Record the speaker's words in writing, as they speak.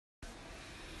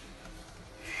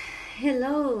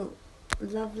Hello,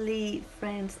 lovely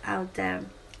friends out there.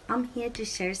 I'm here to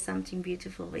share something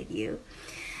beautiful with you.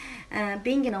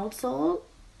 Being an old soul,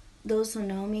 those who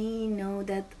know me know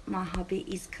that my hobby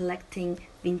is collecting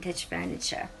vintage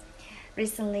furniture.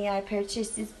 Recently, I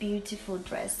purchased this beautiful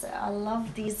dress. I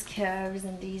love these curves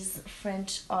and these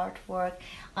French artwork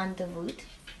on the wood.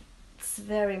 It's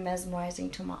very mesmerizing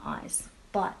to my eyes.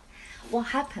 But what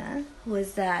happened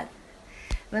was that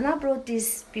when I brought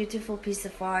this beautiful piece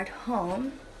of art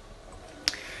home,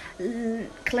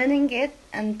 cleaning it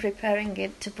and preparing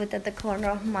it to put at the corner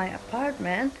of my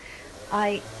apartment,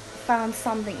 I found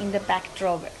something in the back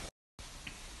drawer.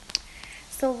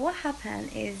 So what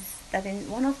happened is that in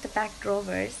one of the back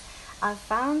drawers, I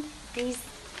found this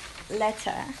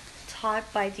letter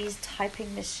typed by this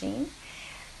typing machine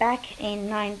back in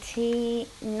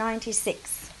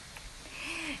 1996.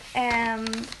 Um,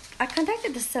 I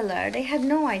contacted the seller. They had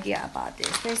no idea about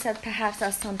this. They said perhaps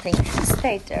that's something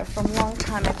stayed there from a long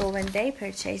time ago when they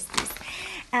purchased this.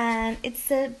 And it's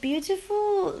a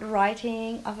beautiful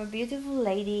writing of a beautiful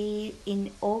lady in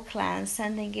Auckland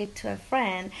sending it to a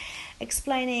friend,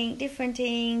 explaining different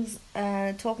things,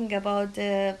 talking about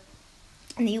the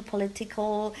new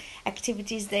political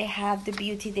activities they have, the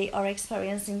beauty they are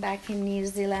experiencing back in New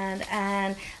Zealand,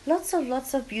 and lots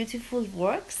of beautiful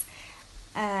works,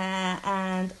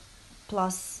 and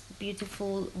plus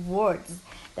beautiful words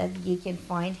that you can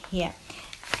find here.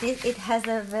 It has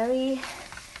a very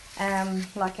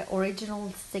like an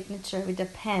original signature with a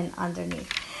pen underneath.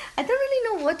 I don't really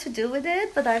know what to do with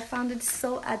it, but I found it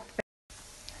so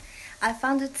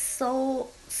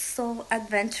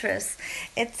adventurous.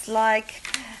 It's like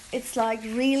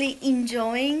really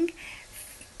enjoying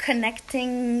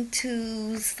connecting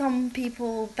to some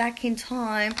people back in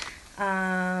time,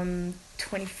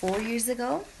 24 years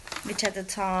ago, which at the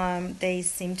time they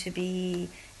seem to be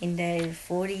in their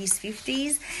 40s,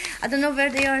 50s. I don't know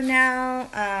where they are now.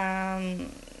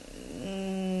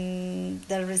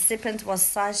 The recipient was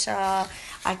Sasha.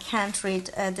 I can't read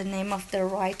the name of the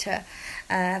writer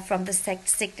from the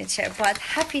signature, but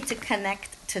happy to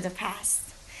connect to the past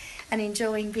and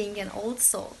enjoying being an old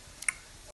soul.